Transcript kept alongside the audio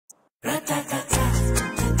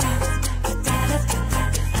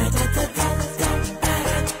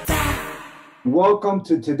Welcome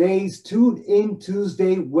to today's Tune In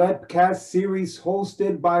Tuesday webcast series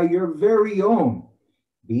hosted by your very own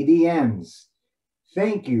BDMs.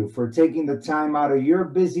 Thank you for taking the time out of your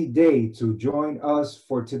busy day to join us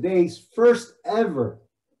for today's first ever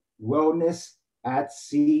Wellness at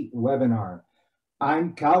Sea webinar.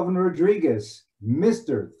 I'm Calvin Rodriguez,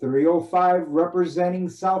 Mr. 305, representing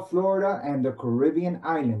South Florida and the Caribbean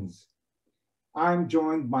islands. I'm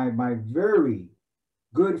joined by my very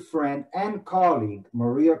good friend and colleague,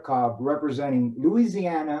 Maria Cobb, representing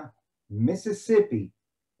Louisiana, Mississippi,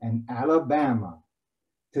 and Alabama.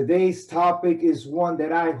 Today's topic is one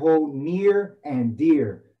that I hold near and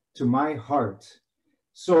dear to my heart.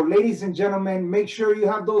 So, ladies and gentlemen, make sure you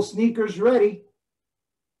have those sneakers ready.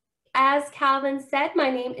 As Calvin said, my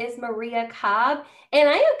name is Maria Cobb, and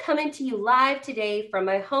I am coming to you live today from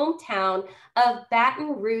my hometown of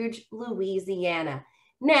Baton Rouge, Louisiana.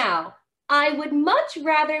 Now, I would much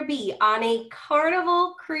rather be on a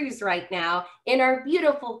Carnival cruise right now in our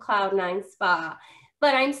beautiful Cloud9 spa,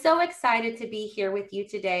 but I'm so excited to be here with you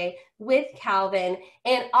today with Calvin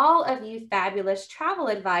and all of you fabulous travel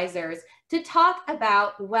advisors to talk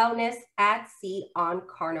about wellness at sea on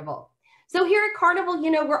Carnival. So here at Carnival, you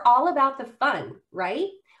know, we're all about the fun, right?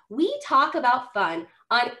 We talk about fun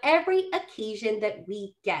on every occasion that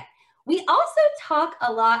we get. We also talk a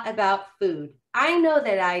lot about food. I know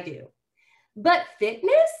that I do. But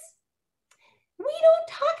fitness, we don't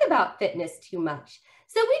talk about fitness too much.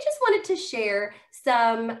 So we just wanted to share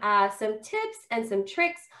some tips and some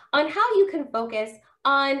tricks on how you can focus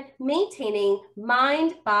on maintaining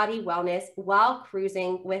mind-body wellness while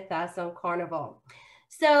cruising with us on Carnival.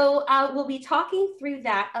 So we'll be talking through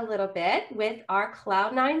that a little bit with our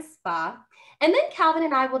Cloud9 spa. And then Calvin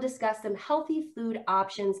and I will discuss some healthy food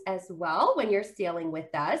options as well when you're sailing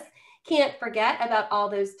with us. Can't forget about all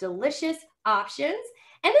those delicious options,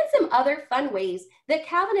 and then some other fun ways that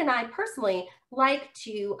Calvin and I personally like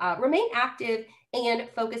to remain active and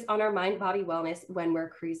focus on our mind-body wellness when we're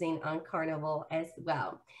cruising on Carnival as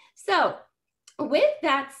well. So with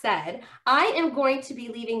that said, I am going to be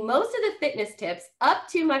leaving most of the fitness tips up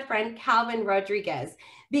to my friend Calvin Rodriguez,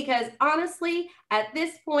 because honestly, at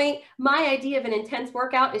this point, my idea of an intense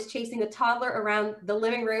workout is chasing a toddler around the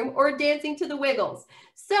living room or dancing to the Wiggles.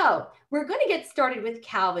 So we're going to get started with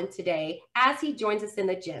Calvin today as he joins us in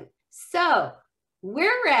the gym. So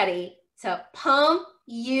we're ready to pump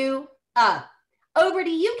you up. Over to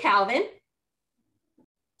you, Calvin.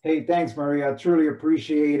 Hey, thanks, Maria. I truly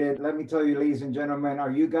appreciate it. Let me tell you, ladies and gentlemen, are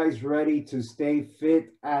you guys ready to stay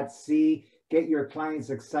fit at sea? Get your clients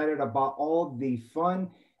excited about all the fun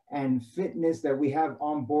and fitness that we have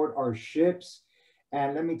on board our ships.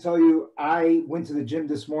 And let me tell you, I went to the gym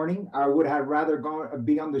this morning. I would have rather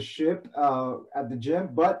be on the ship at the gym,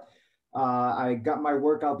 but I got my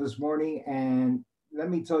workout this morning. And let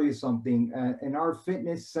me tell you something. In our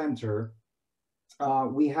fitness center,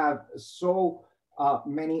 we have so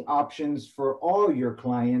many options for all your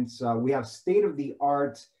clients. We have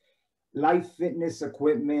state-of-the-art life fitness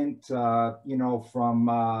equipment, you know, from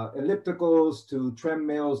ellipticals to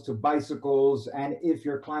treadmills to bicycles. And if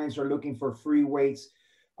your clients are looking for free weights,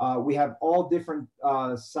 we have all different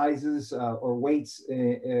sizes or weights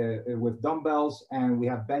with dumbbells, and we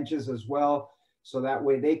have benches as well. So that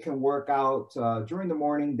way they can work out during the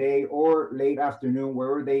morning, day, or late afternoon,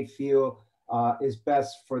 wherever they feel is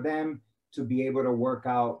best for them to be able to work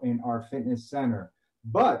out in our fitness center.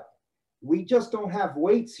 But we just don't have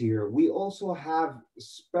weights here. We also have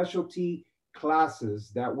specialty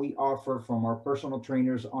classes that we offer from our personal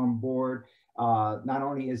trainers on board. Not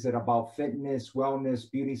only is it about fitness, wellness,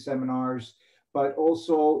 beauty seminars, but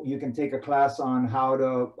also you can take a class on how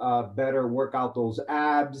to better work out those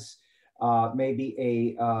abs, maybe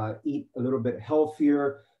eat a little bit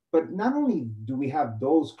healthier. But not only do we have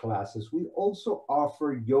those classes, we also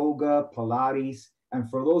offer yoga, Pilates, and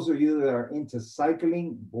for those of you that are into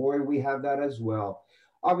cycling, boy, we have that as well.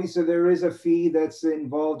 Obviously, there is a fee that's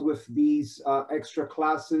involved with these extra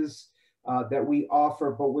classes that we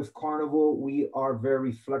offer, but with Carnival, we are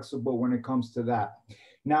very flexible when it comes to that.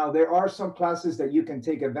 Now, there are some classes that you can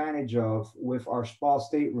take advantage of with our spa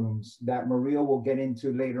staterooms that Maria will get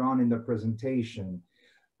into later on in the presentation.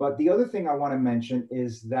 But the other thing I want to mention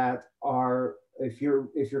is that if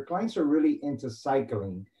your clients are really into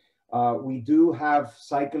cycling, we do have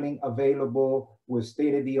cycling available with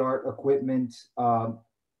state-of-the-art equipment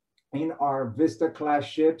in our Vista class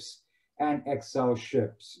ships and Excel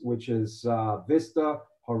ships, which is Vista,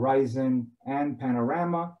 Horizon, and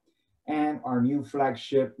Panorama, and our new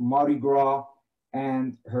flagship Mardi Gras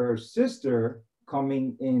and her sister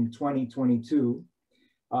coming in 2022,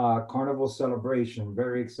 Carnival celebration.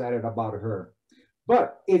 Very excited about her.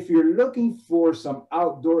 But if you're looking for some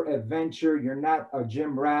outdoor adventure, you're not a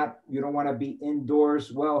gym rat, you don't want to be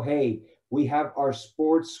indoors, well, hey, we have our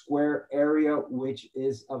sports square area, which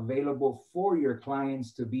is available for your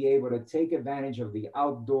clients to be able to take advantage of the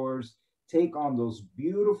outdoors, take on those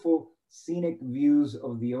beautiful scenic views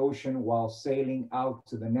of the ocean while sailing out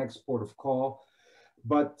to the next port of call.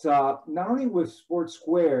 But not only with Sports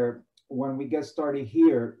Square, when we get started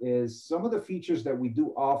here, is some of the features that we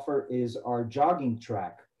do offer is our jogging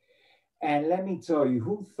track. And let me tell you,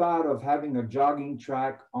 who thought of having a jogging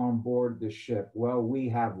track on board the ship? Well, we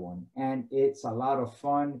have one. And it's a lot of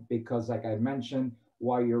fun because, like I mentioned,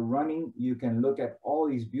 while you're running, you can look at all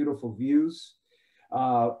these beautiful views.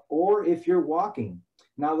 Or if you're walking.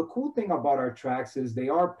 Now, the cool thing about our tracks is they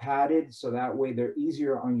are padded, so that way they're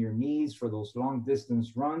easier on your knees for those long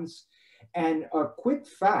distance runs. And a quick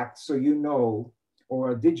fact, so you know,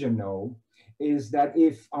 or did you know, is that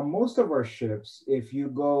if on most of our ships, if you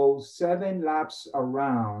go 7 laps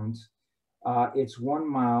around, it's 1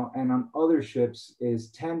 mile, and on other ships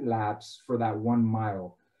is 10 laps for that 1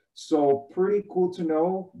 mile. So pretty cool to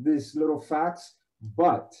know these little facts,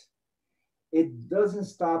 but it doesn't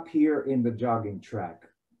stop here in the jogging track.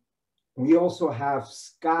 We also have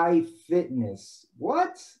Sky Fitness.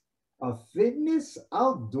 What? A fitness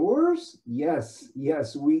outdoors? Yes,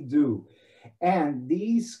 yes, we do. And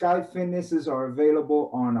these Sky Fitnesses are available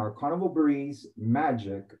on our Carnival Breeze,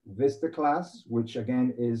 Magic, Vista class, which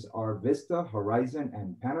again is our Vista, Horizon,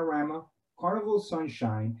 and Panorama, Carnival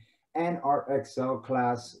Sunshine, and our XL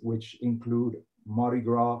class, which include Mardi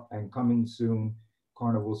Gras and coming soon,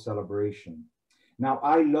 Carnival Celebration. Now,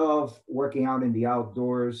 I love working out in the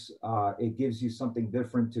outdoors. It gives you something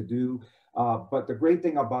different to do. But the great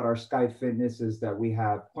thing about our Sky Fitness is that we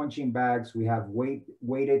have punching bags, we have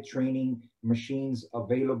weighted training machines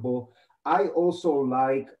available. I also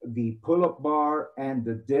like the pull-up bar and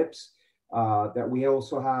the dips that we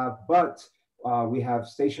also have, but we have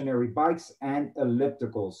stationary bikes and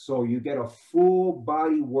ellipticals. So you get a full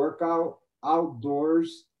body workout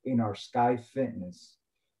outdoors in our Sky Fitness.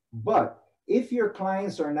 But if your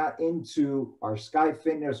clients are not into our Sky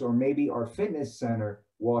Fitness or maybe our fitness center,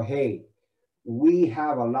 well, hey, we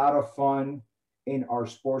have a lot of fun in our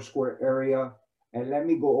Sports Square area. And let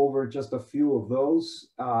me go over just a few of those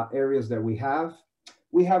areas that we have.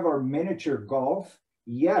 We have our miniature golf.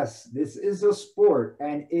 Yes, this is a sport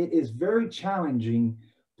and it is very challenging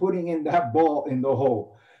putting in that ball in the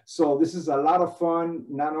hole. So this is a lot of fun,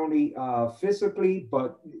 not only physically,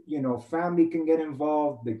 but you know, family can get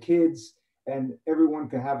involved, the kids, and everyone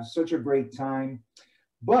can have such a great time.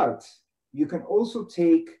 But you can also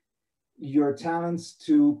take your talents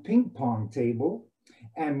to ping pong table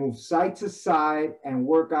and move side to side and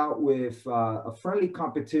work out with a friendly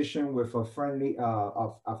competition with a friendly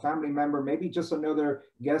a family member, maybe just another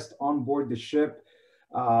guest on board the ship,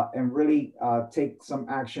 and really take some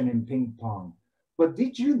action in ping pong. But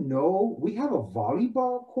did you know we have a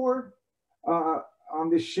volleyball court on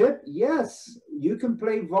the ship? Yes, you can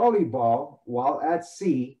play volleyball while at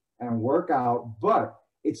sea and work out, but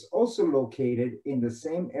it's also located in the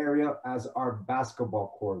same area as our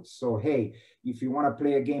basketball courts. So, hey, if you want to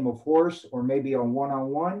play a game of horse or maybe a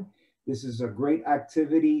one-on-one, this is a great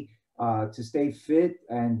activity to stay fit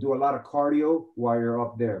and do a lot of cardio while you're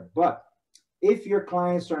up there. But if your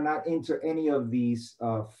clients are not into any of these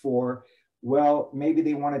four, well, maybe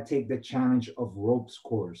they want to take the challenge of ropes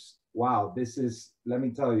course. Wow, this is, let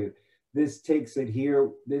me tell you, this takes it here.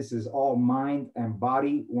 This is all mind and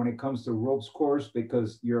body when it comes to ropes course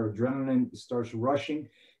because your adrenaline starts rushing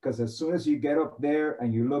because as soon as you get up there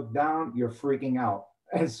and you look down, you're freaking out.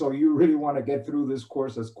 And so you really want to get through this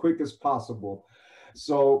course as quick as possible.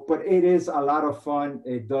 So, but it is a lot of fun.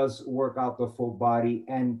 It does work out the full body.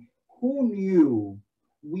 And who knew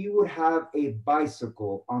we would have a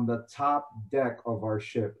bicycle on the top deck of our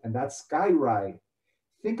ship, and that's Skyride.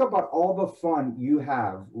 Think about all the fun you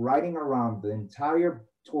have riding around the entire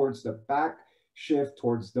towards the back shift,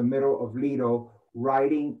 towards the middle of Lido,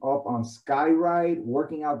 riding up on Skyride,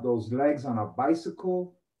 working out those legs on a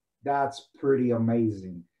bicycle. That's pretty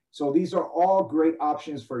amazing. So these are all great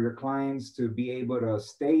options for your clients to be able to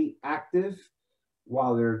stay active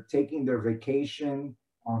while they're taking their vacation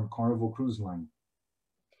on Carnival Cruise Line.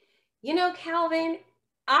 You know, Calvin,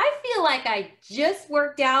 I feel like I just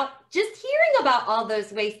worked out just hearing about all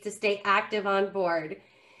those ways to stay active on board.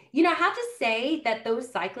 You know, I have to say that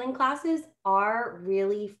those cycling classes are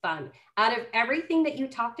really fun. Out of everything that you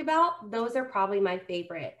talked about, those are probably my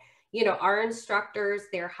favorite. You know, our instructors,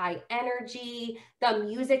 they're high energy. The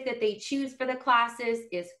music that they choose for the classes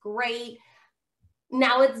is great.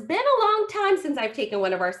 Now, it's been a long time since I've taken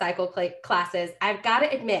one of our cycle classes. I've got to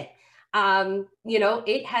admit, you know,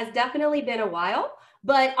 it has definitely been a while.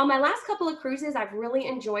 But on my last couple of cruises, I've really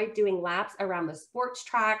enjoyed doing laps around the sports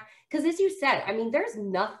track. Because as you said, I mean, there's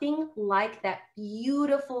nothing like that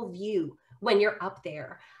beautiful view when you're up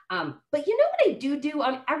there. But you know what I do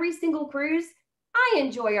on every single cruise? I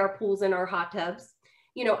enjoy our pools and our hot tubs.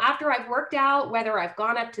 You know, after I've worked out, whether I've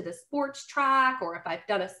gone up to the sports track or if I've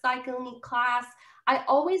done a cycling class, I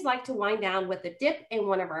always like to wind down with a dip in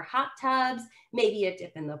one of our hot tubs, maybe a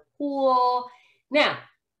dip in the pool. Now,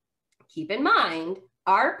 keep in mind,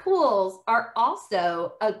 our pools are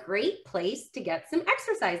also a great place to get some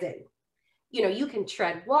exercise in. You know, you can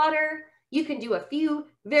tread water, you can do a few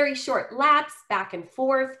very short laps back and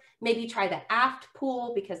forth, maybe try the aft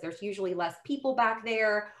pool because there's usually less people back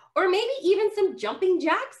there, or maybe even some jumping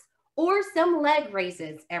jacks or some leg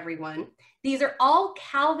raises, everyone. These are all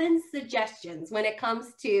Calvin's suggestions when it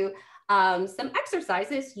comes to some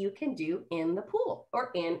exercises you can do in the pool or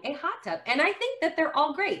in a hot tub. And I think that they're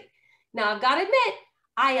all great. Now, I've got to admit,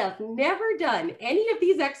 I have never done any of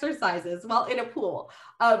these exercises while in a pool.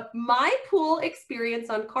 My pool experience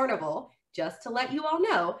on Carnival, just to let you all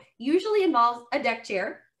know, usually involves a deck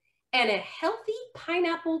chair and a healthy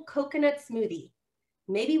pineapple coconut smoothie,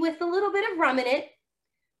 maybe with a little bit of rum in it.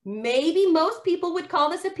 Maybe most people would call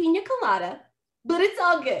this a pina colada, but it's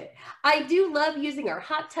all good. I do love using our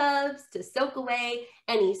hot tubs to soak away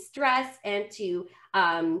any stress and to,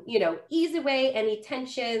 you know, ease away any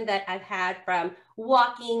tension that I've had from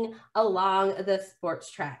walking along the sports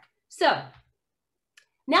track. So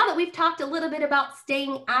now that we've talked a little bit about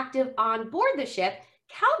staying active on board the ship,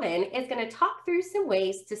 Calvin is going to talk through some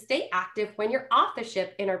ways to stay active when you're off the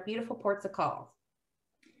ship in our beautiful ports of call.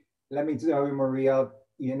 Let me tell you, Maria,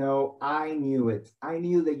 you know, I knew it. I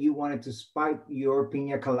knew that you wanted to spike your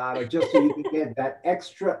pina colada just so you could get that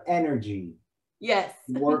extra energy. Yes.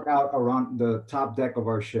 Work out around the top deck of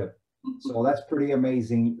our ship. So that's pretty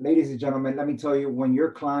amazing. Ladies and gentlemen, let me tell you, when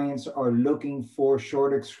your clients are looking for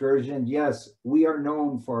short excursions, yes, we are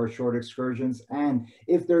known for our short excursions. And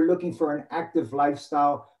if they're looking for an active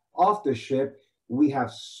lifestyle off the ship, we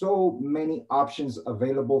have so many options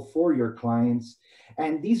available for your clients.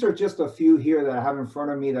 And these are just a few here that I have in front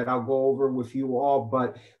of me that I'll go over with you all.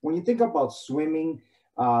 But when you think about swimming,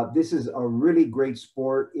 this is a really great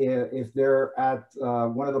sport if they're at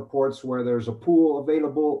one of the ports where there's a pool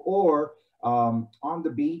available or on the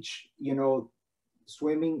beach. You know,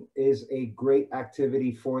 swimming is a great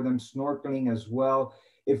activity for them, snorkeling as well.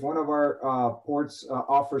 If one of our ports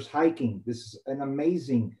offers hiking, this is an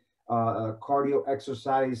amazing cardio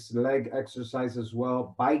exercise, leg exercise as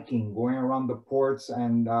well. Biking, going around the ports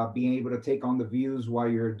and being able to take on the views while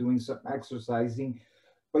you're doing some exercising.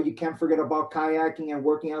 But you can't forget about kayaking and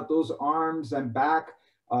working out those arms and back.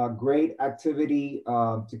 Great activity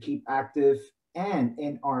to keep active. And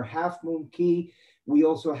in our Half Moon Key, we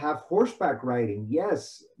also have horseback riding.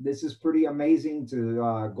 Yes, this is pretty amazing to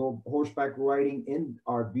go horseback riding in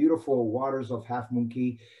our beautiful waters of Half Moon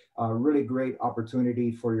Key. Really great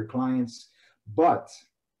opportunity for your clients. But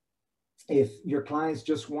if your clients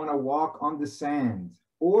just want to walk on the sand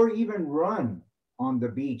or even run on the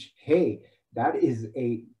beach, hey, that is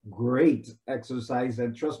a great exercise.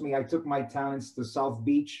 And trust me, I took my talents to South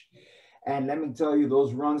Beach. And let me tell you,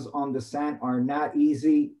 those runs on the sand are not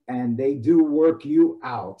easy and they do work you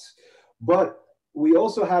out. But we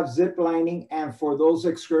also have zip lining. And for those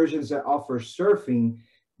excursions that offer surfing,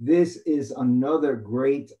 this is another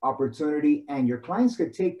great opportunity. And your clients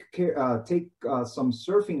could take some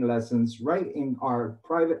surfing lessons right in our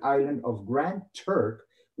private island of Grand Turk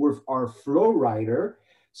with our flow rider.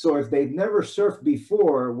 So if they've never surfed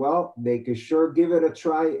before, well, they could sure give it a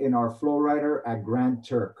try in our flow rider at Grand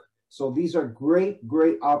Turk. So these are great,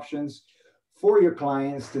 great options for your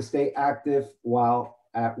clients to stay active while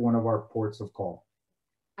at one of our ports of call.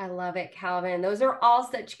 I love it, Calvin. Those are all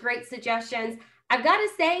such great suggestions. I've got to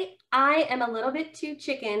say, I am a little bit too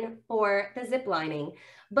chicken for the zip lining,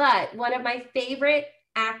 but one of my favorite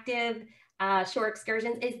active shore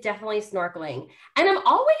excursions is definitely snorkeling. And I'm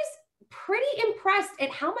always pretty impressed at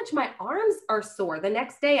how much my arms are sore the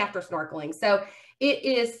next day after snorkeling. So it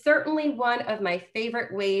is certainly one of my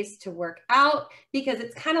favorite ways to work out because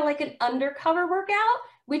it's kind of like an undercover workout,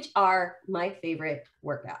 which are my favorite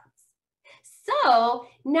workouts. So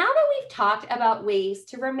now that we've talked about ways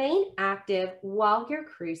to remain active while you're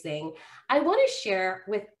cruising, I want to share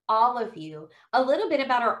with all of you a little bit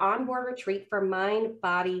about our onboard retreat for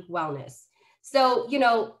mind-body wellness. So, you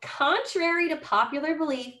know, contrary to popular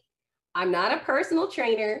belief, I'm not a personal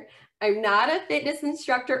trainer. I'm not a fitness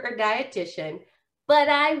instructor or dietitian, but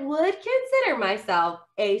I would consider myself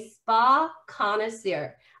a spa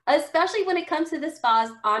connoisseur, especially when it comes to the spas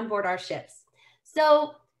on board our ships.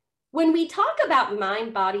 So when we talk about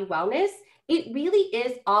mind-body wellness, it really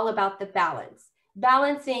is all about the balance,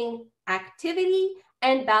 balancing activity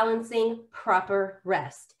and balancing proper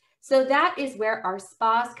rest. So that is where our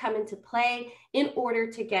spas come into play in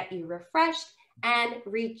order to get you refreshed and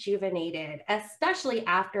rejuvenated, especially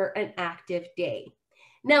after an active day.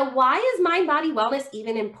 Now, why is mind-body wellness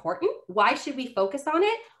even important? Why should we focus on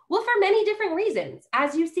it? Well, for many different reasons,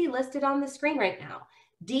 as you see listed on the screen right now.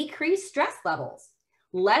 Decreased stress levels,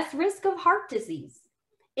 less risk of heart disease.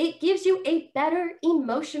 It gives you a better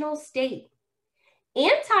emotional state.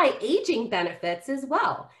 Anti-aging benefits as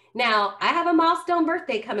well. Now, I have a milestone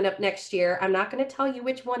birthday coming up next year. I'm not going to tell you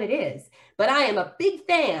which one it is, but I am a big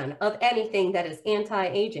fan of anything that is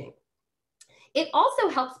anti-aging. It also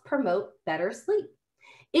helps promote better sleep.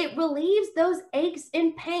 It relieves those aches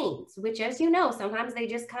and pains, which, as you know, sometimes they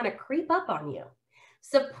just kind of creep up on you.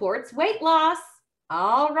 Supports weight loss.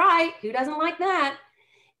 All right, who doesn't like that?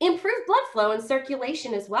 Improved blood flow and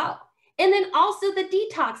circulation as well. And then also the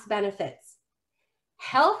detox benefits.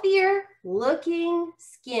 Healthier looking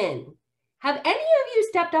skin. Have any of you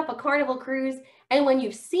stepped off a Carnival cruise and when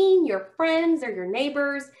you've seen your friends or your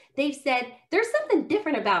neighbors, they've said, there's something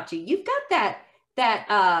different about you. You've got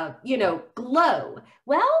that glow.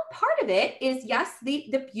 Well, part of it is, yes,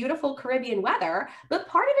 the beautiful Caribbean weather, but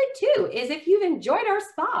part of it too is if you've enjoyed our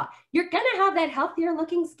spa, you're going to have that healthier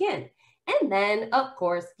looking skin. And then, of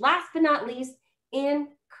course, last but not least,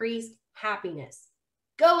 increased happiness.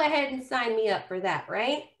 Go ahead and sign me up for that,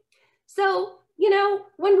 right? So,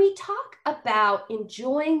 when we talk about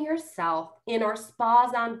enjoying yourself in our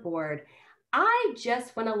spas on board, I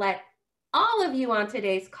just want to let all of you on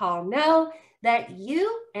today's call know that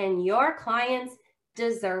you and your clients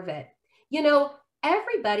deserve it.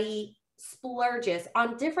 Everybody splurges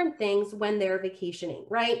on different things when they're vacationing,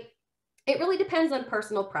 right? It really depends on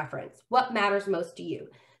personal preference, what matters most to you.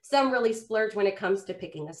 Some really splurge when it comes to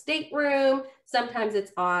picking a stateroom. Sometimes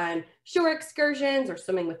it's on shore excursions or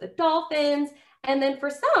swimming with the dolphins. And then for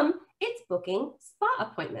some, it's booking spa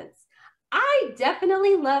appointments. I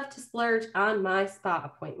definitely love to splurge on my spa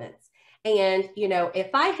appointments. And, if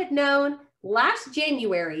I had known last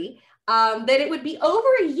January that it would be over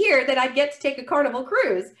a year that I'd get to take a Carnival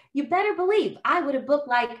cruise, you better believe I would have booked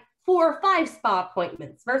like 4 or 5 spa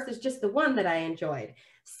appointments versus just the one that I enjoyed.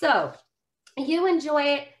 So you enjoy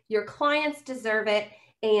it, your clients deserve it,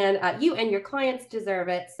 and you and your clients deserve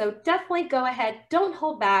it. So definitely go ahead, don't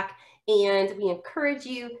hold back, and we encourage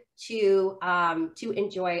you to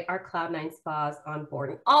enjoy our Cloud9 spas on board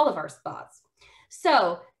and all of our spas.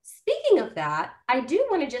 So speaking of that, I do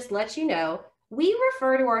want to just let you know, we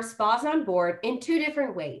refer to our spas on board in 2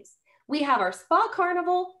 different ways. We have our Spa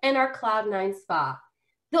Carnival and our Cloud9 Spa.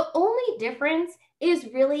 The only difference is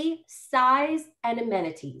really size and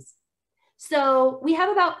amenities. So we have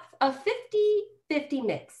about a 50-50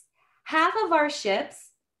 mix. Half of our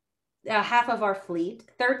ships, half of our fleet,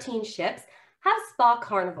 13 ships, have Spa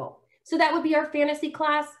Carnival. So that would be our Fantasy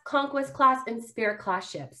class, Conquest class, and Spirit class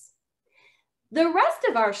ships. The rest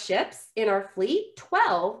of our ships in our fleet,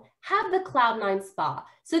 12, have the Cloud9 Spa.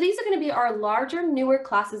 So these are going to be our larger, newer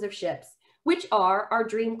classes of ships, which are our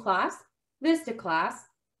Dream class, Vista class,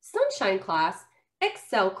 Sunshine class,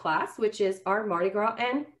 Excel class, which is our Mardi Gras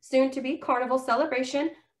and soon to be Carnival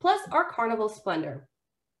celebration, plus our Carnival Splendor.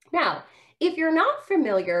 Now, if you're not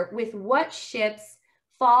familiar with what ships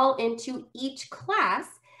fall into each class,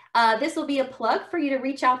 this will be a plug for you to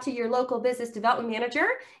reach out to your local business development manager.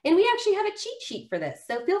 And we actually have a cheat sheet for this.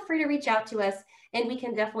 So feel free to reach out to us and we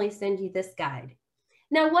can definitely send you this guide.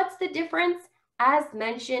 Now, what's the difference? As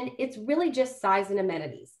mentioned, it's really just size and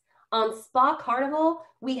amenities. On Spa Carnival,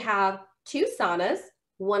 we have 2 saunas,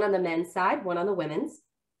 one on the men's side, one on the women's,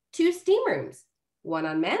 2 steam rooms, one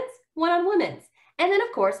on men's, one on women's. And then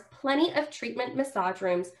of course, plenty of treatment massage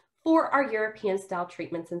rooms for our European style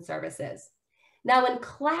treatments and services. Now in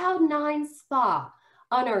Cloud9 Spa,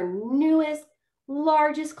 on our newest,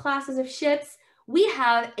 largest classes of ships, we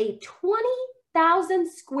have a 20,000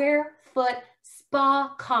 square foot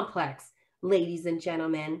spa complex, ladies and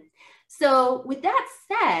gentlemen. So with that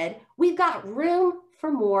said, we've got room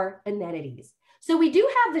for more amenities. So we do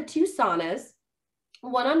have the 2 saunas,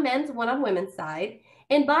 one on men's, one on women's side.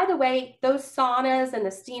 And by the way, those saunas and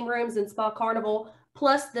the steam rooms in Spa Carnival,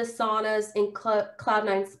 plus the saunas in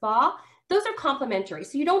Cloud9 Spa, those are complimentary.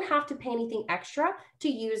 So you don't have to pay anything extra to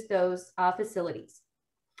use those facilities.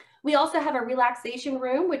 We also have a relaxation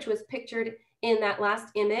room, which was pictured in that last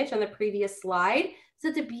image on the previous slide. So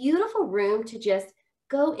it's a beautiful room to just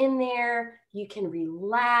go in there. You can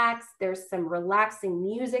relax. There's some relaxing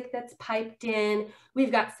music that's piped in.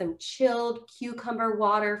 We've got some chilled cucumber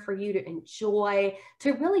water for you to enjoy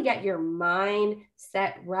to really get your mind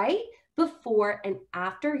set right before and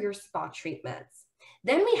after your spa treatments.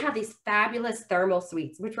 Then we have these fabulous thermal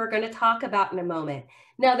suites, which we're going to talk about in a moment.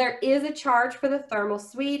 Now, there is a charge for the thermal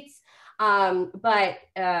suites, but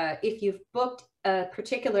if you've booked a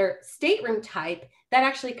particular stateroom type, that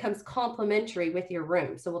actually comes complimentary with your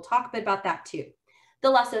room. So we'll talk a bit about that too.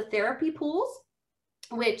 Thalassotherapy pools,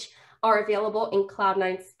 which are available in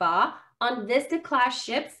Cloud9 Spa. On Vista class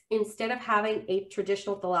ships, instead of having a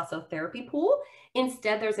traditional thalassotherapy pool,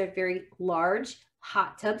 instead there's a very large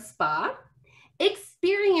hot tub spa.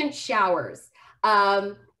 Experience showers.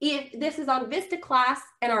 If this is on Vista class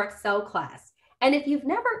and our Excel class. And if you've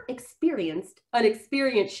never experienced an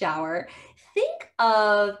experience shower, think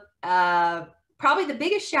of probably the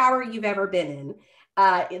biggest shower you've ever been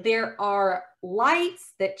in. There are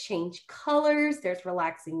lights that change colors. There's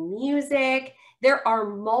relaxing music. There are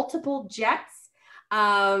multiple jets.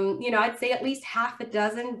 I'd say at least half a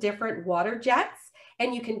dozen different water jets,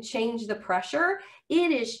 and you can change the pressure.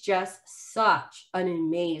 It is just such an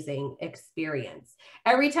amazing experience.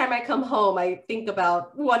 Every time I come home, I think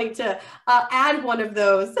about wanting to add one of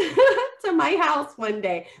those to my house one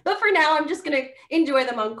day. But for now, I'm just going to enjoy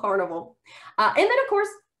them on Carnival. And then, of course,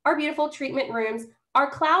 our beautiful treatment rooms, our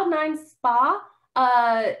Cloud9 Spa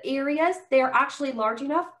areas, they're actually large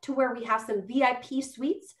enough to where we have some VIP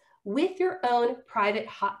suites with your own private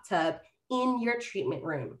hot tub in your treatment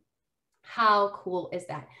room. How cool is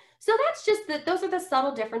that? So that's just those are the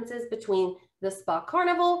subtle differences between the Spa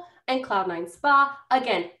Carnival and Cloud9 Spa.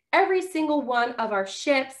 Again, every single one of our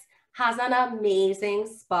ships has an amazing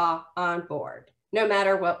spa on board, no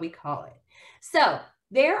matter what we call it. So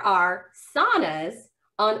there are saunas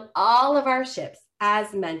on all of our ships,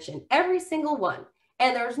 as mentioned, every single one.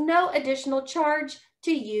 And there's no additional charge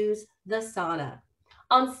to use the sauna.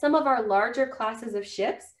 On some of our larger classes of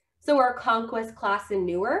ships, so our Conquest class and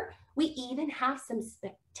newer, we even have some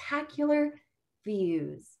spectacular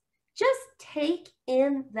views. Just take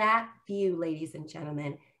in that view, ladies and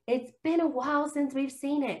gentlemen. It's been a while since we've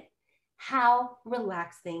seen it. How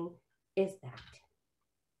relaxing is that?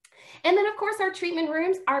 And then, of course, our treatment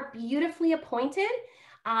rooms are beautifully appointed.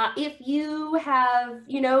 If you have,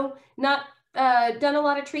 not done a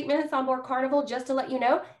lot of treatments on board Carnival, just to let you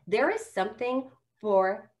know, there is something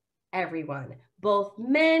for everyone, both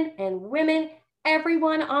men and women.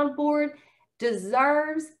 Everyone on board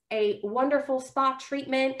deserves a wonderful spa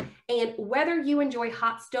treatment. And whether you enjoy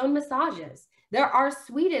hot stone massages, there are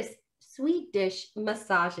Swedish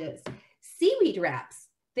massages, seaweed wraps.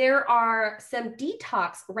 There are some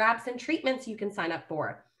detox wraps and treatments you can sign up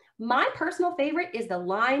for. My personal favorite is the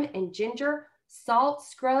lime and ginger salt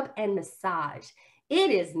scrub and massage. It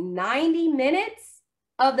is 90 minutes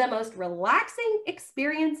of the most relaxing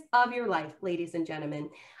experience of your life, ladies and gentlemen.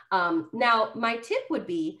 Now, my tip would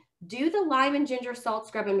be do the lime and ginger salt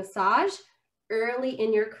scrub and massage early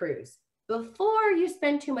in your cruise before you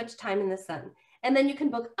spend too much time in the sun. And then you can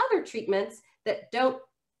book other treatments that don't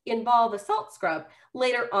involve a salt scrub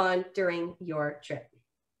later on during your trip.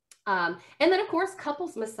 And then, of course,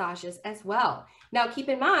 couples massages as well. Now, keep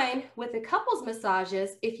in mind with the couples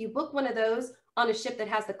massages, if you book one of those on a ship that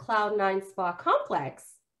has the Cloud9 Spa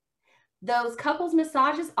complex, those couples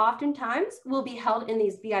massages oftentimes will be held in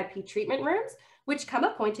these VIP treatment rooms, which come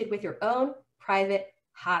appointed with your own private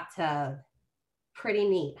hot tub. Pretty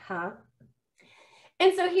neat, huh?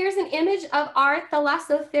 And so here's an image of our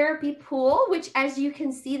thalassotherapy pool, which, as you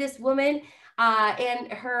can see, this woman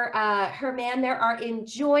and her man there are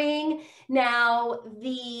enjoying. Now,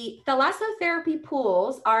 the thalassotherapy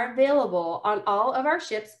pools are available on all of our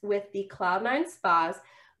ships with the Cloud9 Spas,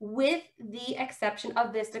 with the exception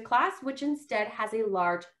of Vista class, which instead has a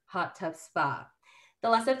large hot tub spa.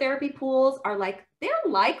 Thalassotherapy pools are like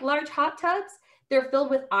large hot tubs. They're filled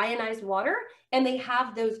with ionized water, and they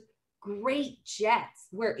have those great jets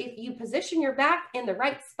where if you position your back in the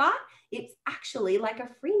right spot, it's actually like a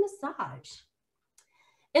free massage.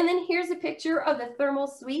 And then here's a picture of the thermal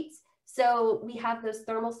suites. So we have those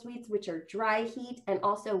thermal suites, which are dry heat and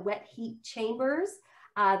also wet heat chambers.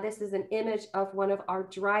 This is an image of one of our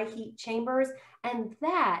dry heat chambers, and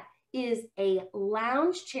that is a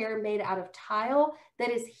lounge chair made out of tile that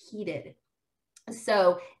is heated.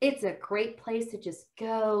 So it's a great place to just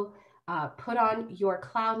go, put on your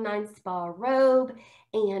Cloud9 Spa robe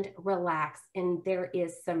and relax. And there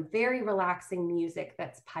is some very relaxing music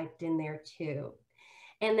that's piped in there too.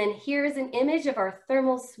 And then here's an image of our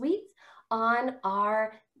thermal suites. on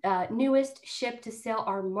our newest ship to sail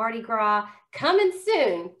our Mardi Gras, coming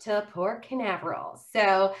soon to Port Canaveral.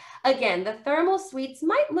 So again, the thermal suites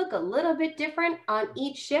might look a little bit different on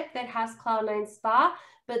each ship that has Cloud9 Spa,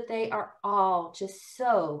 but they are all just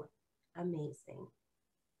so amazing.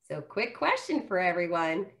 So quick question for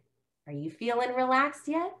everyone. Are you feeling relaxed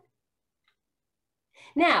yet?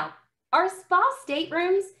 Now, our spa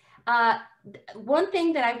staterooms, one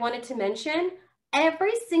thing that I wanted to mention,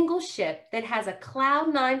 every single ship that has a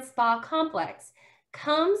Cloud9 Spa complex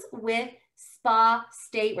comes with spa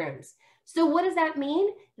staterooms. So what does that mean?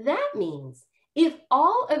 That means if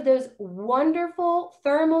all of those wonderful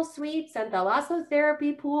thermal suites and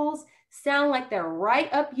thalassotherapy pools sound like they're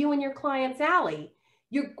right up you and your client's alley,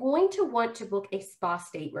 you're going to want to book a spa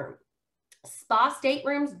stateroom. Spa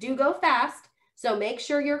staterooms do go fast, so make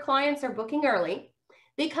sure your clients are booking early.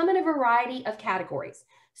 They come in a variety of categories.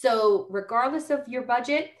 So regardless of your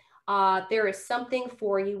budget, there is something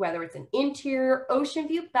for you, whether it's an interior ocean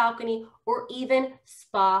view balcony or even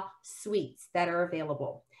spa suites that are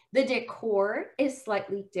available. The decor is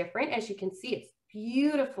slightly different. As you can see, it's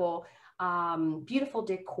beautiful, beautiful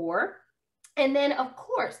decor. And then of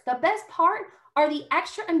course, the best part are the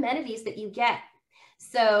extra amenities that you get.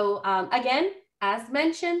 So again, as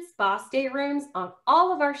mentioned, spa staterooms on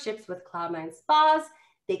all of our ships with Cloud9 Spas.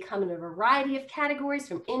 They come in a variety of categories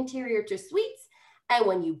from interior to suites. And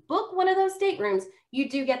when you book one of those staterooms, you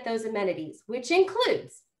do get those amenities, which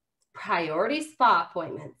includes priority spa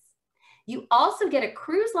appointments. You also get a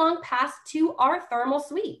cruise long pass to our thermal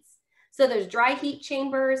suites. So there's dry heat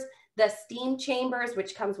chambers, the steam chambers,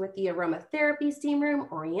 which comes with the aromatherapy steam room,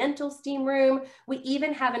 oriental steam room. We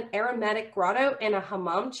even have an aromatic grotto and a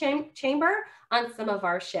hammam chamber on some of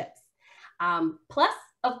our ships. Plus,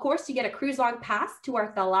 of course, you get a cruise long pass to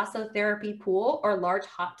our thalassotherapy pool or large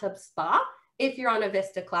hot tub spa if you're on a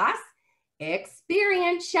Vista class.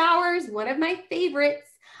 Experience showers, one of my favorites.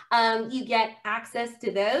 You get access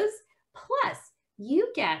to those. Plus,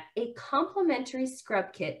 you get a complimentary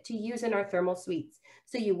scrub kit to use in our thermal suites.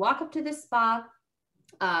 So you walk up to the spa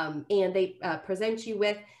and they present you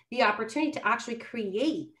with the opportunity to actually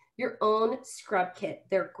create your own scrub kit.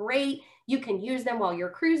 They're great. You can use them while you're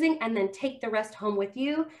cruising and then take the rest home with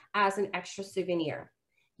you as an extra souvenir.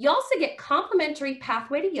 You also get complimentary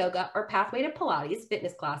Pathway to Yoga or Pathway to Pilates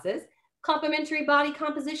fitness classes, complimentary body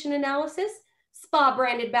composition analysis, spa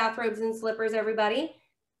branded bathrobes and slippers, everybody,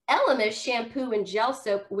 Elemis shampoo and gel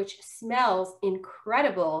soap, which smells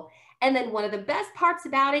incredible. And then one of the best parts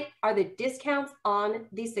about it are the discounts on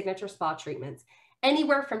these signature spa treatments.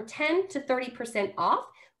 Anywhere from 10 to 30% off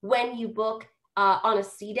when you book on a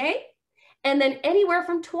sea day. And then anywhere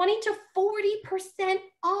from 20 to 40%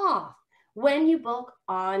 off when you book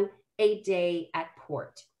on a day at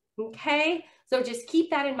port. Okay, so just keep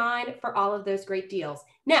that in mind for all of those great deals.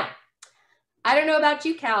 Now, I don't know about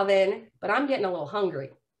you, Calvin, but I'm getting a little hungry.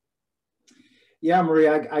 Yeah,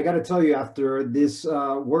 Maria, I got to tell you, after this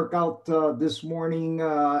workout this morning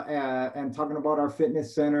and talking about our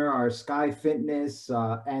fitness center, our Sky Fitness,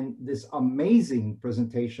 and this amazing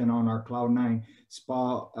presentation on our Cloud9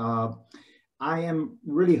 Spa, I am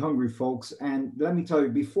really hungry, folks. And let me tell you,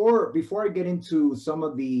 before I get into some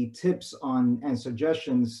of the tips on and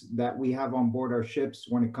suggestions that we have on board our ships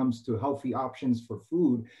when it comes to healthy options for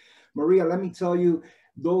food, Maria, let me tell you,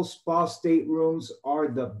 those spa staterooms are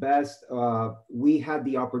the best. We had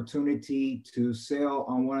the opportunity to sail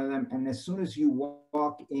on one of them. And as soon as you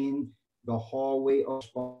walk in the hallway of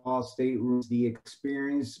spa staterooms, the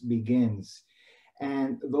experience begins.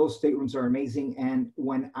 And those staterooms are amazing. And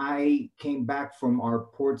when I came back from our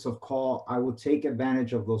ports of call, I would take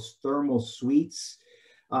advantage of those thermal suites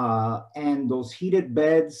and those heated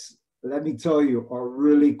beds. Let me tell you, are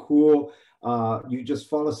really cool. You just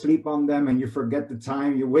fall asleep on them and you forget the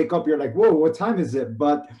time. You wake up, you're like, whoa, what time is it?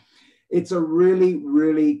 But it's a really,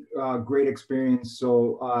 really great experience.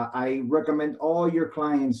 So I recommend all your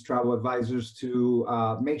clients, travel advisors,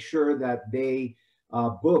 to make sure that they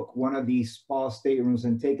book one of these spa staterooms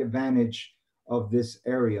and take advantage of this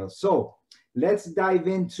area. So let's dive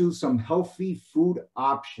into some healthy food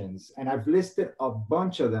options. And I've listed a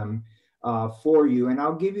bunch of them for you. And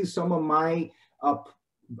I'll give you some of my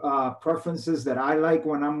preferences that I like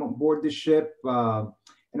when I'm on board the ship.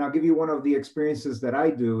 And I'll give you one of the experiences that I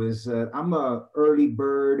do is I'm a early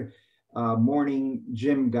bird morning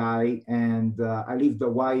gym guy, and I leave the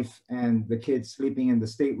wife and the kids sleeping in the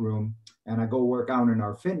stateroom, and I go work out in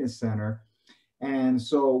our fitness center. And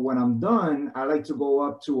so when I'm done, I like to go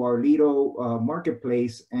up to our Lido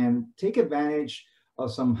marketplace and take advantage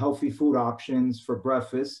of some healthy food options for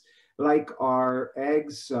breakfast, like our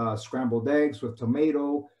eggs, scrambled eggs with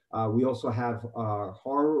tomato, We also have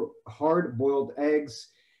hard-boiled eggs.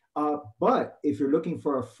 But if you're looking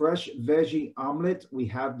for a fresh veggie omelet, we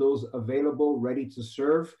have those available, ready to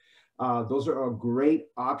serve. Those are a great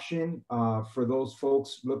option for those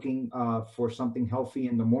folks looking for something healthy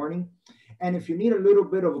in the morning. And if you need a little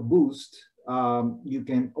bit of a boost, you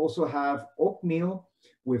can also have oatmeal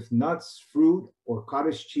with nuts, fruit, or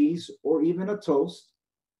cottage cheese, or even a toast.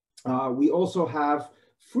 We also have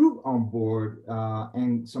fruit on board,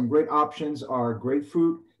 and some great options are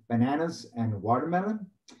grapefruit, bananas, and watermelon,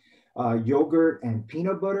 yogurt and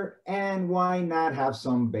peanut butter, and why not have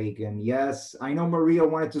some bacon? Yes, I know Maria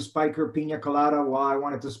wanted to spike her pina colada while I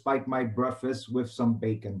wanted to spike my breakfast with some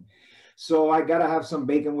bacon. So I gotta have some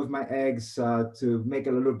bacon with my eggs to make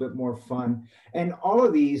it a little bit more fun. And all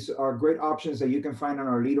of these are great options that you can find on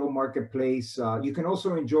our Lido Marketplace. You can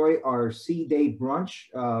also enjoy our Sea Day brunch,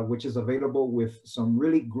 which is available with some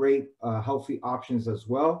really great healthy options as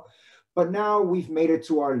well. But now we've made it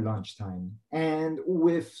to our lunchtime. And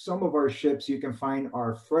with some of our ships, you can find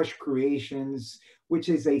our Fresh Creations, which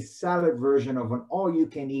is a salad version of an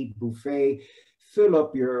all-you-can-eat buffet. Fill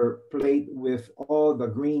up your plate with all the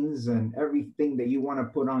greens and everything that you want to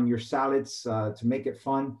put on your salads to make it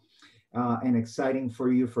fun and exciting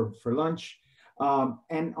for you for lunch.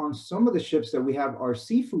 And on some of the ships that we have our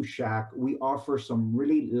Seafood Shack, we offer some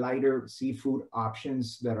really lighter seafood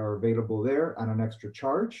options that are available there at an extra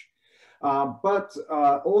charge. But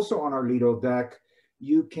also on our Lido deck,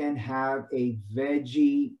 you can have a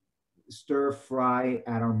veggie stir fry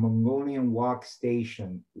at our Mongolian Wok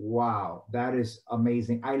Station. Wow, that is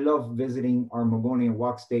amazing. I love visiting our Mongolian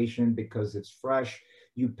Wok Station because it's fresh.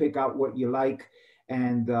 You pick out what you like,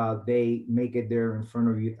 and they make it there in front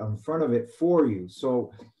of you, in front of it for you.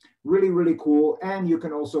 So really, really cool. And you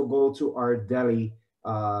can also go to our deli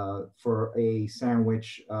for a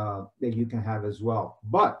sandwich that you can have as well.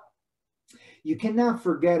 But you cannot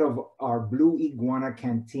forget of our Blue Iguana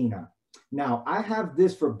Cantina. Now, I have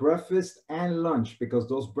this for breakfast and lunch because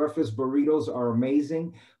those breakfast burritos are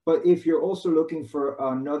amazing. But if you're also looking for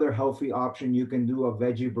another healthy option, you can do a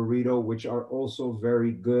veggie burrito, which are also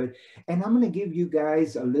very good. And I'm going to give you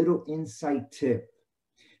guys a little insight tip.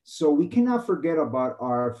 So we cannot forget about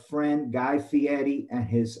our friend Guy Fieri and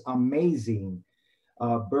his amazing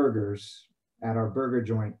burgers at our burger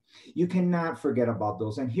joint. You cannot forget about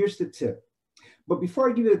those. And here's the tip. But before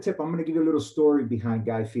I give you the tip, I'm going to give you a little story behind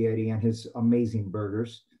Guy Fieri and his amazing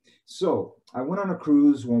burgers. So I went on a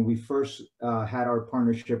cruise when we first had our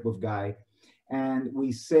partnership with Guy, and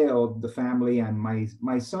we sailed, the family and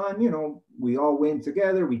my son, you know, we all went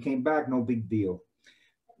together. We came back, no big deal.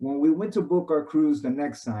 When we went to book our cruise the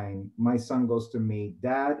next time, my son goes to me,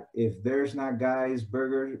 Dad, if there's not Guy's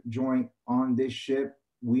burger joint on this ship,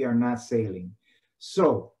 we are not sailing.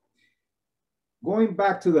 So going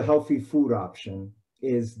back to the healthy food option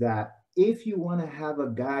is that if you want to have a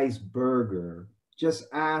Guy's burger, just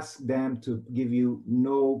ask them to give you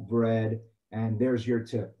no bread, and there's your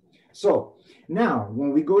tip. So now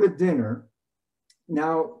when we go to dinner,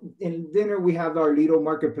 now in dinner we have our Lido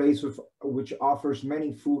Marketplace, which offers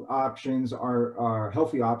many food options. Our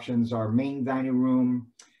healthy options, our main dining room.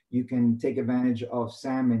 You can take advantage of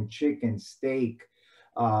salmon, chicken, steak.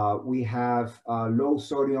 We have low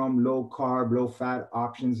sodium, low carb, low fat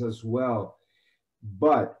options as well.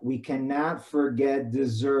 But we cannot forget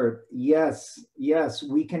dessert. Yes, yes,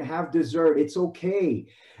 we can have dessert. It's okay.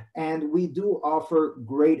 And we do offer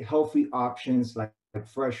great healthy options like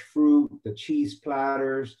fresh fruit, the cheese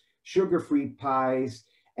platters, sugar-free pies,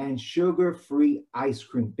 and sugar-free ice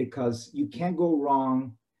cream, because you can't go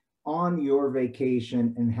wrong on your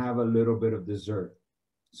vacation and have a little bit of dessert.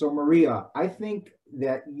 So Maria, I think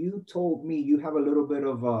that you told me you have a little bit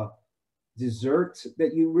of a dessert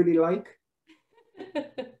that you really like.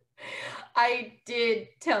 I did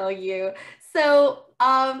tell you. So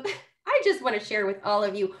I just want to share with all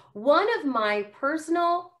of you one of my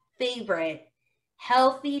personal favorite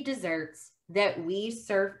healthy desserts that we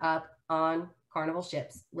serve up on Carnival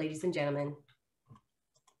ships, ladies and gentlemen.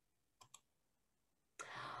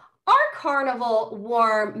 Our Carnival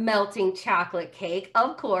warm melting chocolate cake,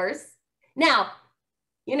 of course. Now,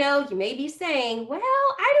 you know, you may be saying, well,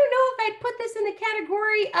 I don't know if I'd put this in the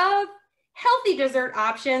category of healthy dessert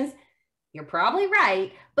options. You're probably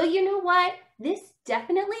right. But you know what? This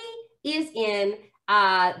definitely is in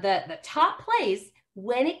the top place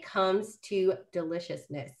when it comes to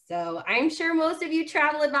deliciousness. So I'm sure most of you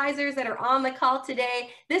travel advisors that are on the call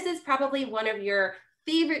today, this is probably one of your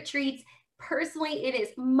favorite treats. personally, it is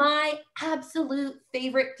my absolute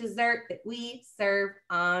favorite dessert that we serve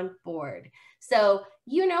on board. So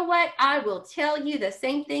you know what? I will tell you the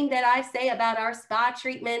same thing that I say about our spa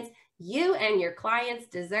treatments. You and your clients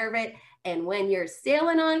deserve it. And when you're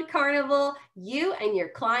sailing on Carnival, you and your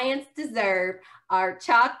clients deserve our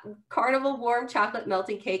Carnival warm chocolate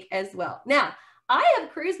melting cake as well. Now, I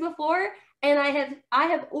have cruised before, and I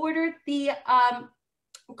have ordered the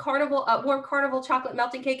Carnival warm Carnival chocolate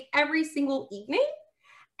melting cake every single evening.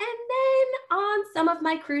 And then on some of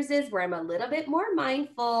my cruises where I'm a little bit more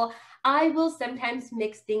mindful, I will sometimes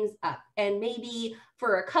mix things up. And maybe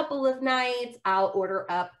for a couple of nights, I'll order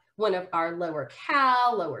up one of our lower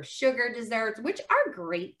cal, lower sugar desserts, which are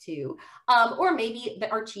great too. Or maybe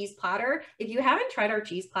our cheese platter. If you haven't tried our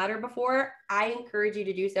cheese platter before, I encourage you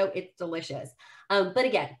to do so. It's delicious. But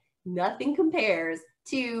again, nothing compares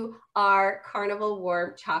to our Carnival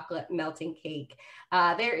warm chocolate melting cake.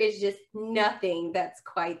 There is just nothing that's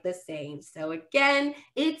quite the same. So again,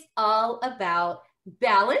 it's all about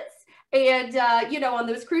balance. And, on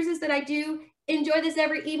those cruises that I do enjoy this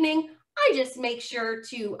every evening, I just make sure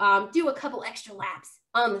to do a couple extra laps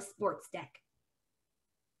on the sports deck.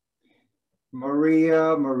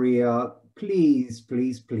 Maria, please,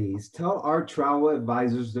 please, please tell our travel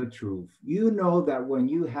advisors the truth. You know that when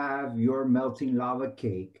you have your melting lava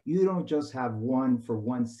cake, you don't just have one for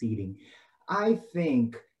one seating. I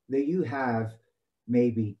think that you have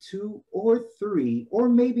maybe 2 or 3 or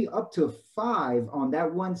maybe up to 5 on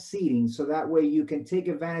that one seating. So that way you can take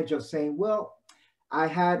advantage of saying, well, I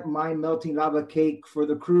had my melting lava cake for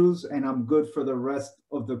the cruise and I'm good for the rest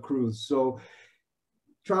of the cruise. So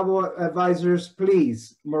travel advisors,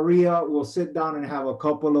 please, Maria will sit down and have a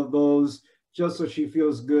couple of those just so she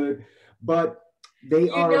feels good. But they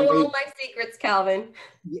are all my secrets, Calvin.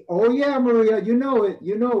 Oh yeah, Maria, you know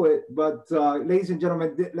it. But ladies and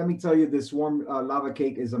gentlemen, let me tell you, this warm lava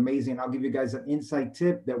cake is amazing. I'll give you guys an inside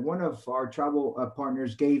tip that one of our travel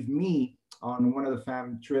partners gave me on one of the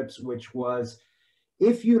fam trips, which was,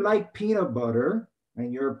 if you like peanut butter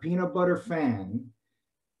and you're a peanut butter fan,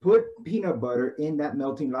 put peanut butter in that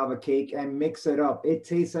melting lava cake and mix it up. It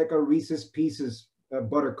tastes like a Reese's Pieces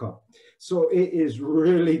buttercup. So it is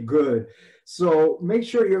really good. So make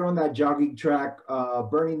sure you're on that jogging track,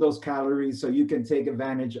 burning those calories so you can take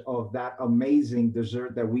advantage of that amazing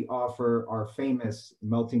dessert that we offer, our famous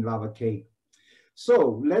melting lava cake.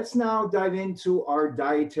 So let's now dive into our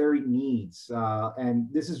dietary needs. And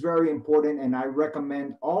this is very important. And I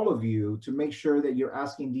recommend all of you to make sure that you're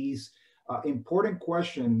asking these important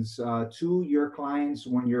questions to your clients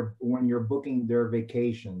when you're booking their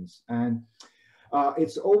vacations. And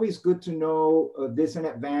it's always good to know this in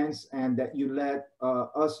advance, and that you let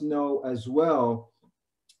us know as well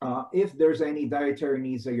if there's any dietary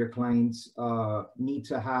needs that your clients need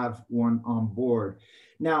to have one on board.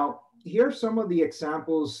 Now, here are some of the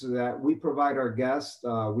examples that we provide our guests.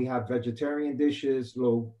 We have vegetarian dishes,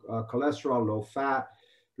 low cholesterol, low fat,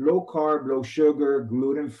 low carb, low sugar,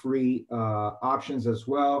 gluten-free options as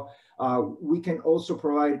well. We can also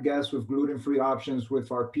provide guests with gluten-free options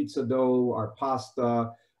with our pizza dough, our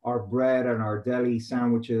pasta, our bread, and our deli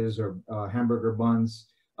sandwiches or hamburger buns,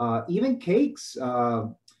 even cakes,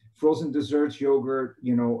 frozen desserts, yogurt,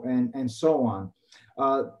 and so on.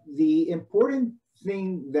 The important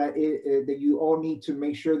thing that you all need to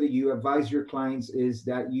make sure that you advise your clients is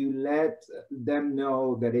that you let them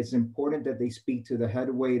know that it's important that they speak to the head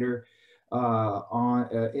waiter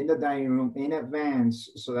in the dining room in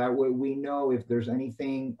advance, so that way we know if there's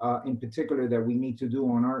anything in particular that we need to do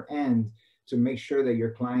on our end to make sure that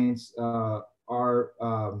your clients are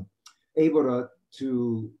able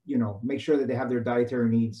to make sure that they have their dietary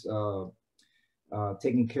needs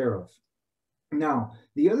taken care of. Now,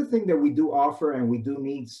 the other thing that we do offer, and we do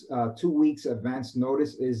need 2 weeks advance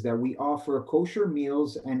notice, is that we offer kosher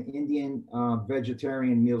meals and Indian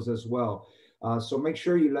vegetarian meals as well. So make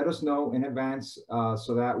sure you let us know in advance,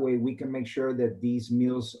 so that way we can make sure that these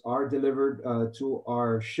meals are delivered to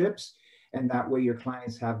our ships, and that way your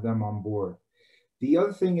clients have them on board. The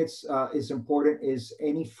other thing is important is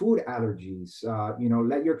any food allergies.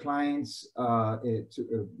 Let your clients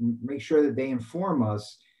make sure that they inform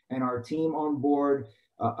us and our team on board.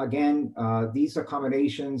 Again, these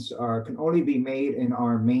accommodations can only be made in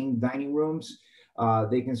our main dining rooms.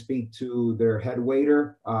 They can speak to their head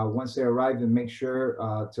waiter once they arrive, and make sure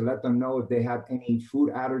to let them know if they have any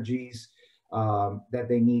food allergies that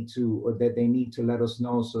they need to let us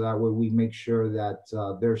know, so that way we make sure that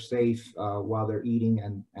they're safe while they're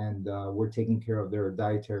eating, and we're taking care of their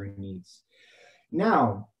dietary needs.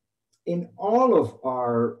 Now, in all of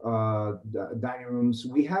our dining rooms,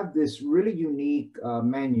 we have this really unique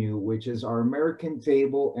menu, which is our American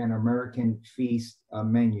table and American feast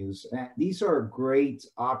menus. And these are great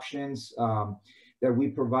options that we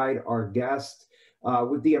provide our guests.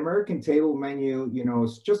 With the American table menu, you know,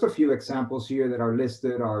 it's just a few examples here that are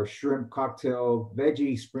listed: our shrimp cocktail,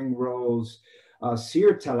 veggie spring rolls,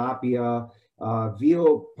 seared tilapia,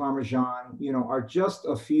 veal parmesan, you know, are just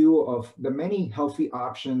a few of the many healthy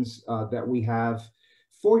options that we have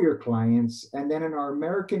for your clients. And then in our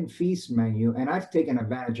American Feast menu, and I've taken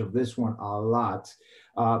advantage of this one a lot,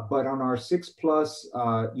 but on our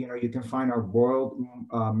 6+, you know, you can find our boiled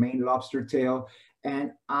Maine lobster tail.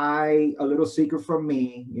 And a little secret from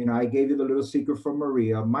me, you know, I gave you the little secret from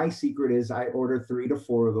Maria. My secret is I order 3 to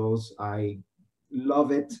 4 of those. I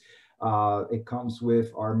love it. It comes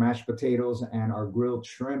with our mashed potatoes and our grilled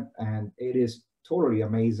shrimp, and it is totally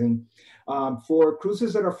amazing. For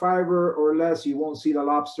cruises that are 5 or less, you won't see the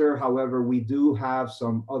lobster. However, we do have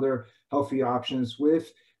some other healthy options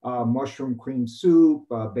with mushroom cream soup,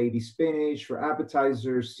 baby spinach for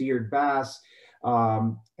appetizers, seared bass.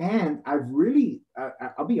 And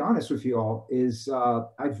I'll be honest with you all,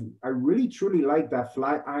 I really truly like that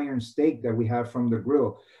flat iron steak that we have from the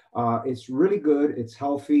grill. It's really good. It's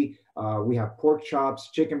healthy. We have pork chops,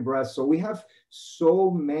 chicken breasts. So we have so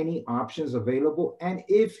many options available. And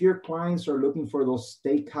if your clients are looking for those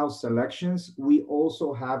steakhouse selections, we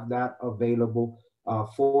also have that available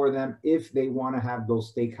for them if they want to have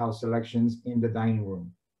those steakhouse selections in the dining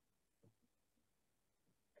room.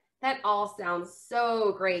 That all sounds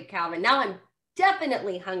so great, Calvin. Now I'm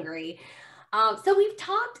definitely hungry. So we've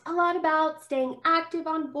talked a lot about staying active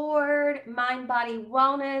on board, mind, body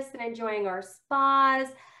wellness, and enjoying our spas.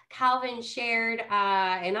 Calvin shared,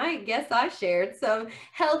 and I guess I shared some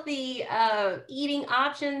healthy eating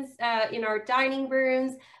options in our dining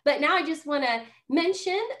rooms. But now I just want to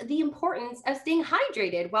mention the importance of staying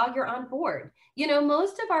hydrated while you're on board. You know,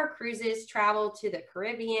 most of our cruises travel to the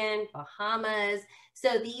Caribbean, Bahamas.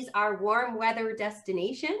 So these are warm weather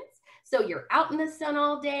destinations. So you're out in the sun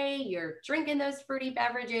all day, you're drinking those fruity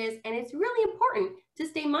beverages, and it's really important to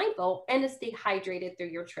stay mindful and to stay hydrated through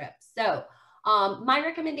your trip. So my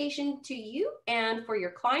recommendation to you and for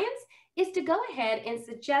your clients is to go ahead and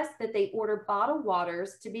suggest that they order bottled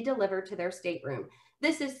waters to be delivered to their stateroom.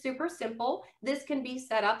 This is super simple. This can be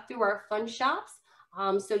set up through our fun shops.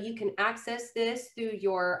 So you can access this through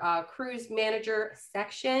your cruise manager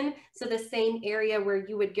section. So the same area where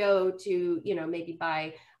you would go to, you know, maybe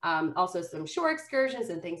buy also some shore excursions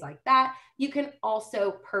and things like that. You can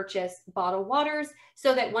also purchase bottled waters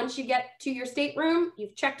so that once you get to your stateroom,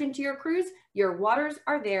 you've checked into your cruise, your waters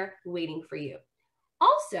are there waiting for you.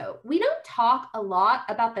 Also, we don't talk a lot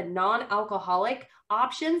about the non-alcoholic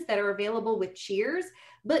options that are available with Cheers,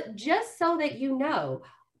 but just so that you know,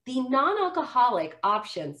 the non-alcoholic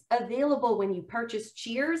options available when you purchase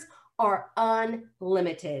Cheers are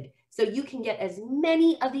unlimited. So you can get as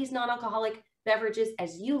many of these non-alcoholic beverages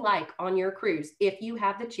as you like on your cruise if you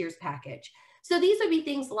have the Cheers package. So these would be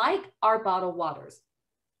things like our bottled waters.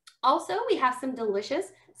 Also, we have some delicious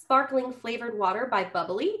sparkling flavored water by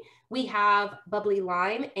Bubbly. We have Bubbly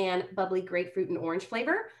Lime and Bubbly Grapefruit and Orange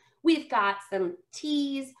flavor. We've got some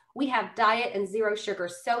teas. We have diet and zero sugar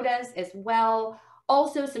sodas as well.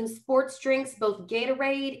 Also some sports drinks, both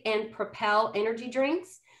Gatorade and Propel energy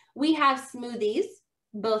drinks. We have smoothies,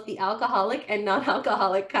 both the alcoholic and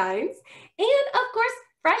non-alcoholic kinds. And of course,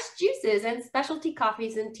 fresh juices and specialty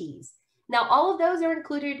coffees and teas. Now, all of those are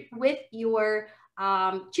included with your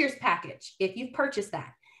Cheers package if you've purchased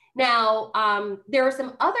that. Now, there are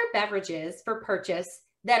some other beverages for purchase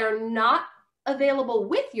that are not available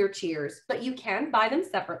with your Cheers, but you can buy them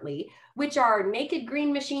separately, which are Naked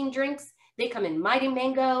Green Machine drinks. They come in Mighty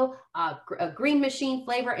Mango, a Green Machine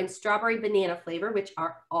flavor, and Strawberry Banana flavor, which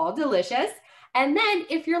are all delicious. And then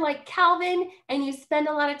if you're like Calvin and you spend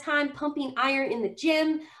a lot of time pumping iron in the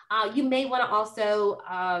gym, you may want to also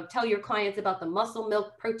tell your clients about the Muscle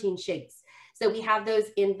Milk protein shakes. So we have those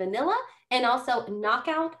in vanilla and also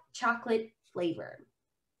knockout chocolate flavor.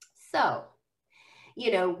 So,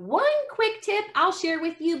 you know, one quick tip I'll share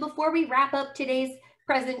with you before we wrap up today's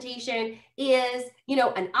presentation is, you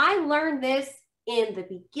know, and I learned this in the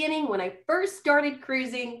beginning when I first started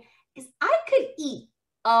cruising, is I could eat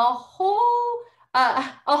a whole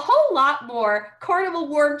lot more Carnival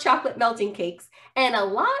warm chocolate melting cakes and a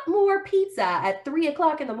lot more pizza at 3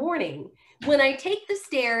 o'clock in the morning when I take the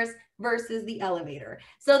stairs versus the elevator.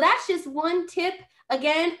 So that's just one tip.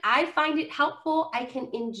 Again, I find it helpful. I can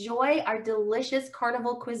enjoy our delicious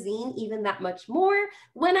Carnival cuisine even that much more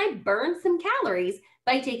when I burn some calories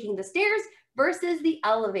by taking the stairs versus the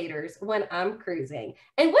elevators when I'm cruising.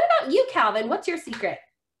 And what about you, Calvin? What's your secret?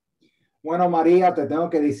 Bueno, María, te tengo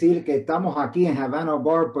que decir que estamos aquí en Havana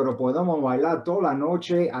Bar, pero podemos bailar toda la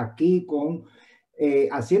noche aquí con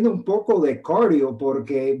haciendo un poco de cardio,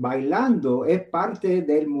 porque bailando es parte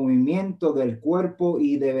del movimiento del cuerpo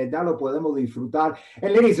y de verdad lo podemos disfrutar.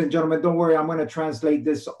 And ladies and gentlemen, don't worry, I'm going to translate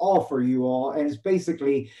this all for you all. And it's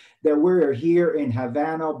basically that we're here in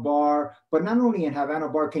Havana Bar, but not only in Havana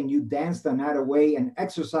Bar can you dance the night away and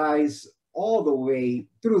exercise all the way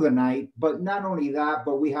through the night, but not only that,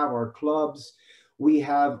 but we have our clubs, we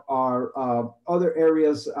have our other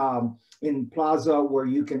areas in Plaza where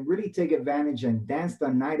you can really take advantage and dance the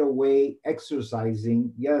night away,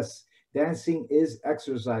 exercising. Yes, dancing is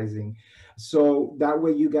exercising. So that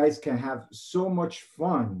way you guys can have so much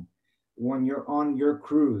fun when you're on your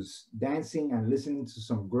cruise, dancing and listening to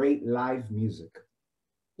some great live music.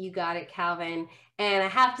 You got it, Calvin. And I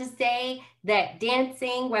have to say that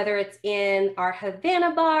dancing, whether it's in our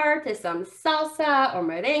Havana Bar to some salsa or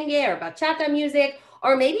merengue or bachata music,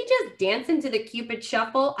 or maybe just dancing to the Cupid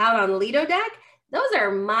Shuffle out on Lido Deck, those are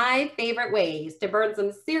my favorite ways to burn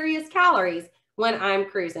some serious calories when I'm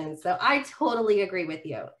cruising. So I totally agree with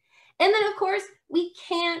you. And then, of course, we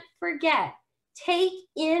can't forget, take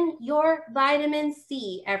in your vitamin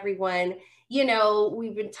C, everyone. You know,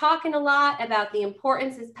 we've been talking a lot about the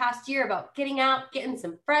importance this past year about getting out, getting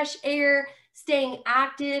some fresh air, staying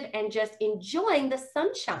active, and just enjoying the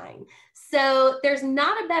sunshine. So there's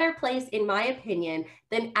not a better place, in my opinion,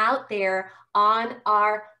 than out there on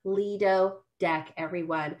our Lido Deck,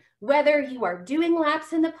 everyone. Whether you are doing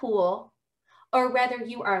laps in the pool or whether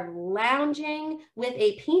you are lounging with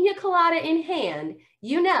a pina colada in hand,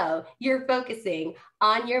 you know you're focusing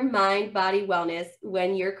on your mind, body wellness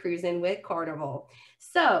when you're cruising with Carnival.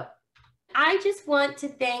 So I just want to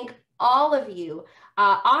thank all of you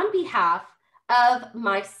on behalf of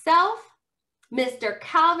myself, Mr.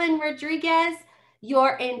 Calvin Rodriguez,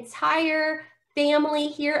 your entire family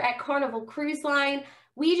here at Carnival Cruise Line.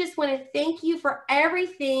 We just want to thank you for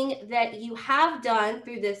everything that you have done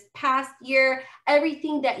through this past year,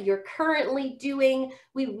 everything that you're currently doing.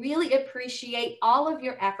 We really appreciate all of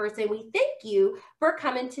your efforts, and we thank you for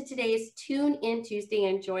coming to today's Tune In Tuesday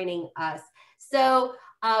and joining us. So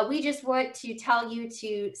we just want to tell you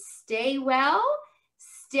to stay well,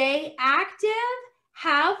 stay active,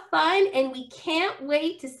 have fun, and we can't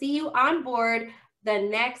wait to see you on board the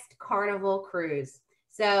next Carnival cruise.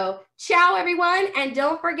 So, ciao everyone, and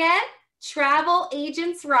don't forget, travel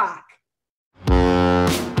agents rock.